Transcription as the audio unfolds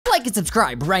Like and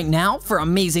subscribe right now for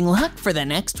amazing luck for the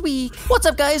next week. What's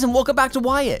up guys and welcome back to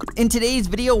Wyatt. In today's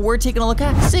video, we're taking a look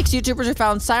at 6 YouTubers who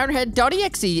found SIREN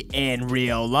HEAD.EXE in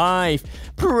real life.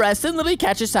 Preston literally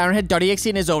catches SIREN HEAD.EXE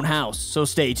in his own house, so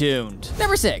stay tuned.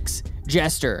 Number 6,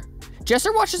 Jester.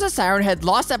 Jester watches a SIREN HEAD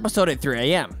lost episode at 3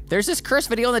 AM. There's this cursed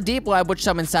video on the deep web which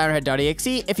summons SIREN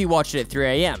HEAD.EXE if you watched it at 3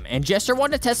 AM, and Jester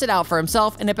wanted to test it out for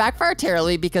himself, and it backfired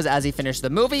terribly because as he finished the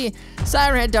movie,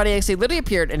 SIREN HEAD.EXE literally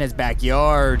appeared in his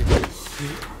backyard.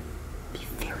 Be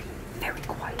very, very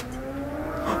quiet.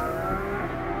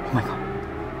 Oh my god,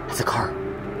 that's a car.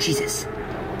 Jesus.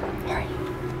 Alright.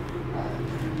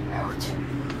 Out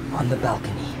on the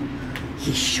balcony.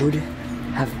 He should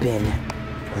have been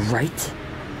right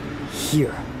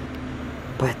here.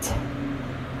 But,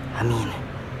 I mean,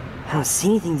 I don't see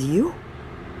anything, do you?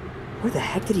 Where the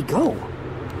heck did he go?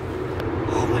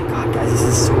 Oh my god, guys, this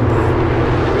is so bad.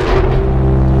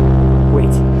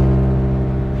 Wait.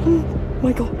 Oh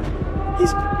my god.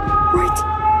 He's right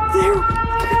there.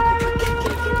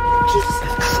 Jesus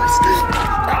Christ.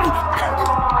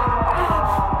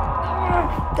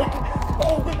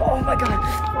 Oh my god.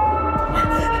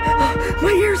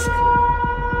 My ears.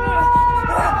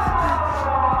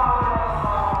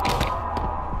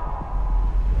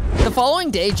 The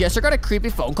following day, Jester got a creepy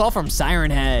phone call from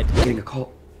SIREN HEAD. Getting a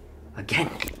call again.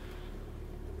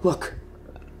 Look,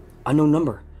 unknown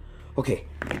number. Okay,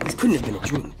 this couldn't have been a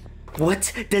dream.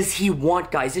 What does he want,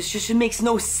 guys? This just makes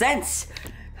no sense.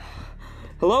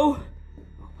 Hello?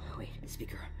 Oh, wait,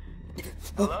 speaker.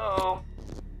 Hello?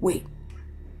 Wait.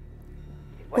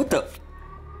 What the?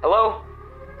 Hello?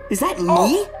 Is that me?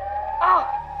 Oh,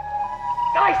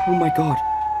 guys! Oh my god.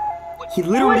 He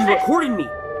literally Who is this? recorded me.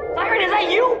 Siren, is that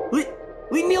you?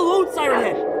 Leave me alone, SIREN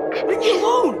HEAD. Leave me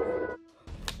alone.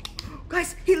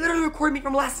 Guys, he literally recorded me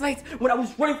from last night when I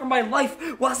was running for my life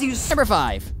while he was... Number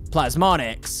 5,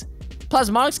 Plasmonics.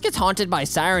 Plasmonics gets haunted by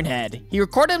SIREN HEAD. He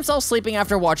recorded himself sleeping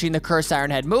after watching the cursed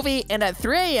SIREN HEAD movie, and at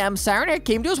 3 AM, SIREN HEAD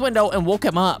came to his window and woke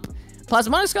him up.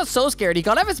 Plasmonics got so scared he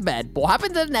got out of his bed, but what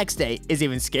happened the next day is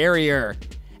even scarier.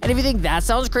 And if you think that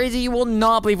sounds crazy, you will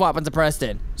not believe what happens to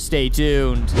Preston. Stay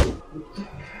tuned.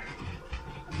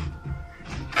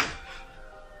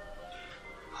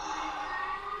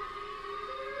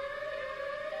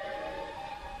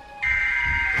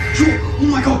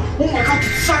 Oh my god,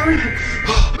 it's SIREN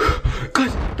HEAD!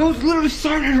 Guys, that was literally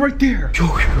SIREN HEAD right there!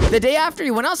 The day after,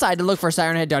 he went outside to look for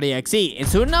SIREN HEAD.EXE, and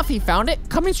soon enough, he found it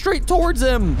coming straight towards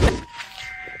him.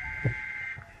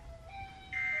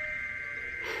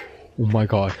 Oh my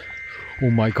god.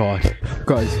 Oh my god.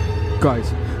 Guys,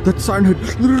 that's SIREN HEAD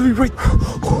literally right.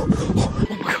 Oh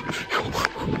my god.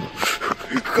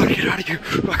 I gotta get out of here.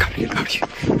 I gotta get out of here.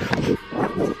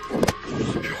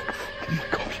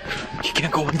 You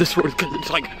can't go on this road because it's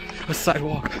like a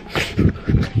sidewalk.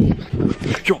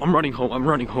 Yo, I'm running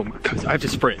home because I have to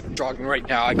sprint. I'm jogging right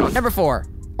now. I got... Number 4,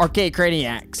 Arcade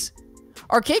Craniacs.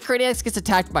 Arcade Craniacs gets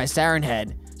attacked by SIREN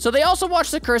HEAD. So they also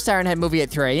watched the cursed SIREN HEAD movie at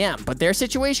 3 AM, but their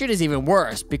situation is even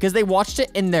worse because they watched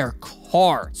it in their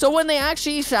car. So when they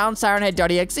actually found SIREN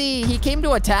HEAD.EXE, he came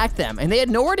to attack them and they had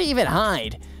nowhere to even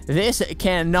hide. This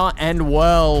cannot end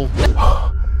well.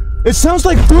 It sounds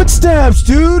like footsteps,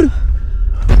 dude!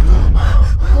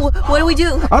 What do we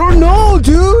do? I don't know,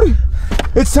 dude!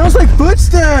 It sounds like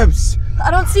footsteps!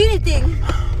 I don't see anything.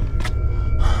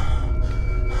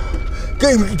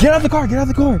 Get out of the car, get out of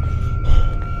the car!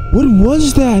 What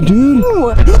was that, dude?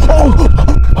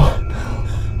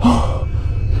 Oh.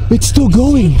 It's still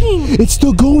going! It's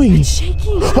still going! It's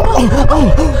shaking. What is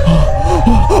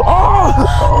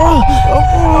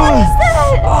that?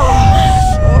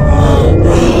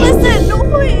 What's that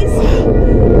noise?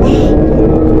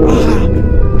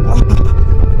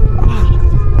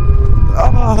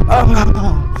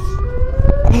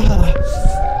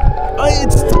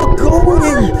 It's still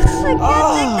going! I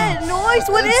can't make that noise.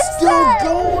 What is It's still that?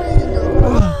 Going!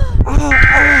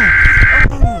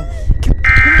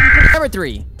 Number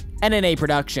 3, NNA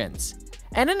Productions.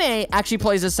 NNA actually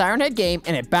plays a SIREN HEAD game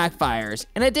and it backfires.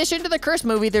 In addition to the cursed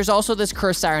movie, there's also this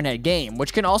cursed SIREN HEAD game,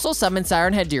 which can also summon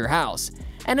SIREN HEAD to your house.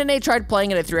 NNA tried playing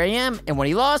it at 3 AM, and when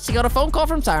he lost, he got a phone call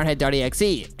from SIREN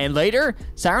HEAD.EXE. And later,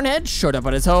 SIREN HEAD showed up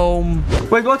at his home.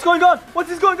 Wait, what's going on? What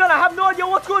is going on? I have no idea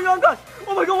what's going on, guys.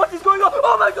 Oh my god, what is going on?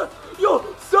 Oh my god. Yo,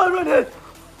 SIREN HEAD.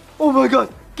 Oh my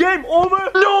god. Game over?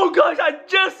 No, guys, I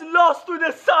just lost to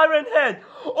the SIREN HEAD.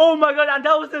 Oh my god, and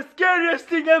that was the scariest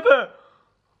thing ever.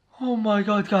 Oh my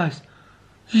god, guys.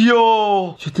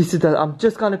 Yo. So this is that. I'm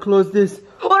just gonna close this.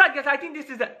 Alright, guys, I think this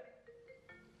is it.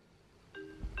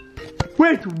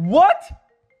 Wait, what?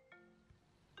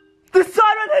 The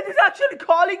SIREN HEAD is actually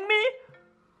calling me?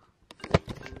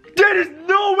 There is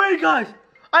no way, guys.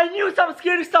 I knew some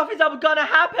scary stuff is gonna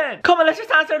happen. Come on, let's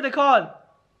just answer the call.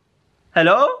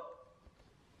 Hello?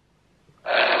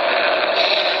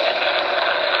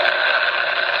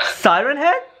 Siren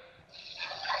Head?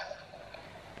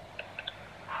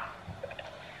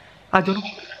 I don't know.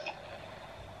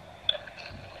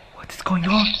 What is going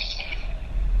on?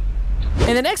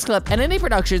 In the next clip, NNA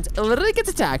Productions literally gets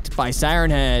attacked by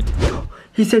Siren Head.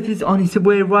 He said he's on his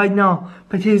way right now,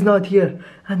 but he's not here,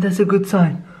 and that's a good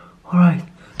sign. Alright.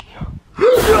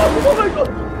 Oh my god!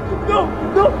 No!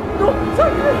 No! No!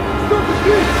 Siren Head! Stop the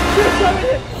screen! Yes, Siren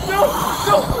Head! No!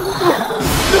 No! No!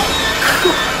 No!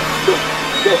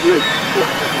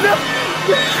 No! No!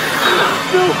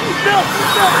 No!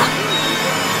 No!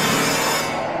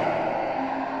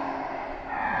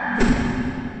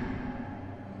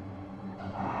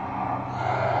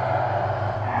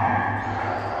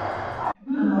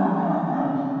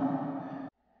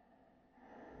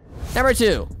 Number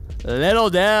 2, Little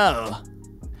Dell.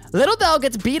 Little Dell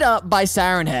gets beat up by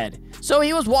Siren Head. So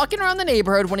he was walking around the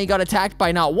neighborhood when he got attacked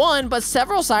by not one, but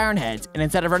several Siren Heads. And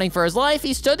instead of running for his life,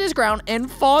 he stood his ground and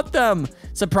fought them.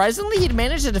 Surprisingly, he'd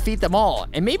managed to defeat them all.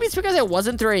 And maybe it's because it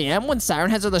wasn't 3 AM when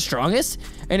Siren Heads are the strongest.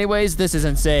 Anyways, this is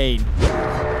insane.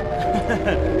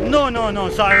 No,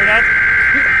 Siren Head.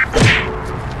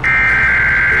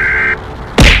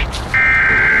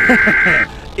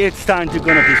 It's time to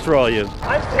gonna destroy you.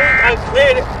 I'm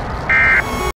clean.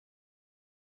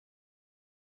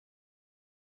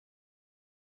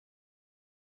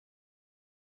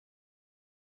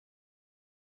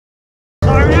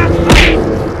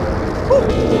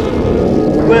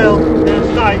 Well, then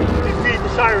it's time to defeat the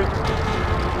siren.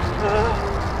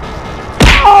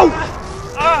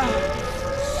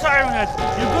 Siren Head,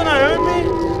 you gonna hurt me?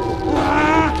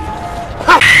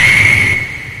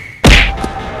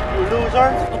 You loser.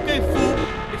 Okay, fool.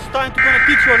 It's time to gonna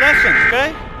teach you a lesson, okay?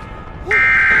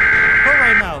 Go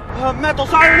right now. Metal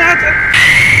Siren Head.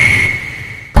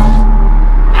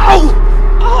 Ow!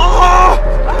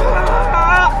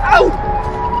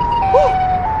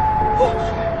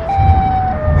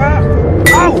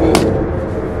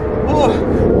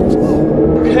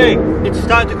 Okay, it's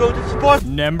time to go to the spot.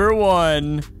 Number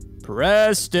 1,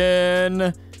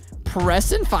 Preston.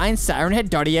 Preston finds Siren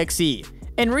Head.EXE.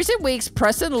 In recent weeks,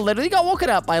 Preston literally got woken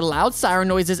up by loud siren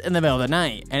noises in the middle of the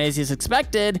night, and as is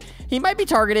expected, he might be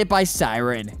targeted by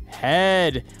Siren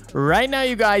Head. Right now,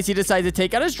 you guys, he decides to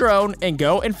take out his drone and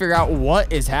go and figure out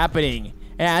what is happening.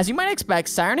 And as you might expect,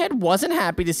 Siren Head wasn't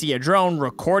happy to see a drone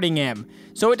recording him,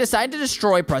 so it decided to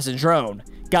destroy Preston's drone.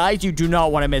 Guys, you do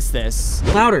not want to miss this.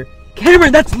 Louder.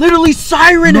 Cameron, that's literally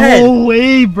Siren Head. No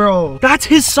way, bro. That's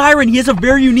his siren. He has a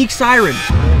very unique siren.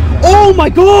 Oh my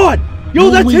god. Yo, No,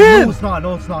 that's wait, him. No, it's not.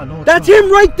 No, it's not. No, it's That's not.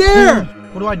 him right there.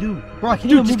 What do I do? Bro, I can't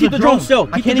Dude, even just move keep the drone still.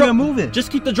 I can't even move it. Just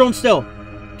keep the drone still.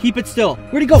 Keep it still.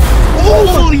 Where'd he go?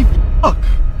 Holy fuck.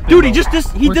 Dude, he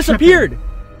disappeared.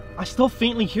 I still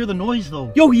faintly hear the noise,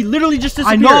 though. Yo, he literally just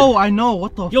disappeared. I know.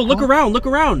 What the Yo, look fuck? around.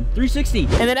 360. In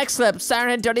the next clip, Siren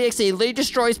Head.EXE literally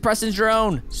destroys Preston's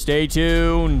drone. Stay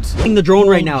tuned. Playing the drone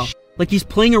right now. Like he's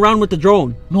playing around with the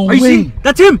drone. No Are you way. seeing?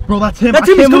 That's him. Bro, that's him. That's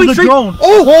I him. He's can't going move the straight. drone.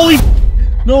 Oh, holy.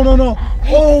 No.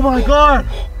 Oh my god.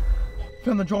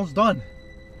 Fam, the drone's done.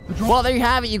 Well, there you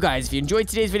have it, you guys. If you enjoyed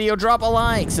today's video, drop a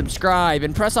like, subscribe,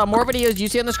 and press on more videos you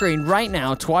see on the screen right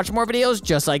now to watch more videos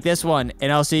just like this one.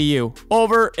 And I'll see you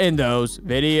over in those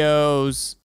videos.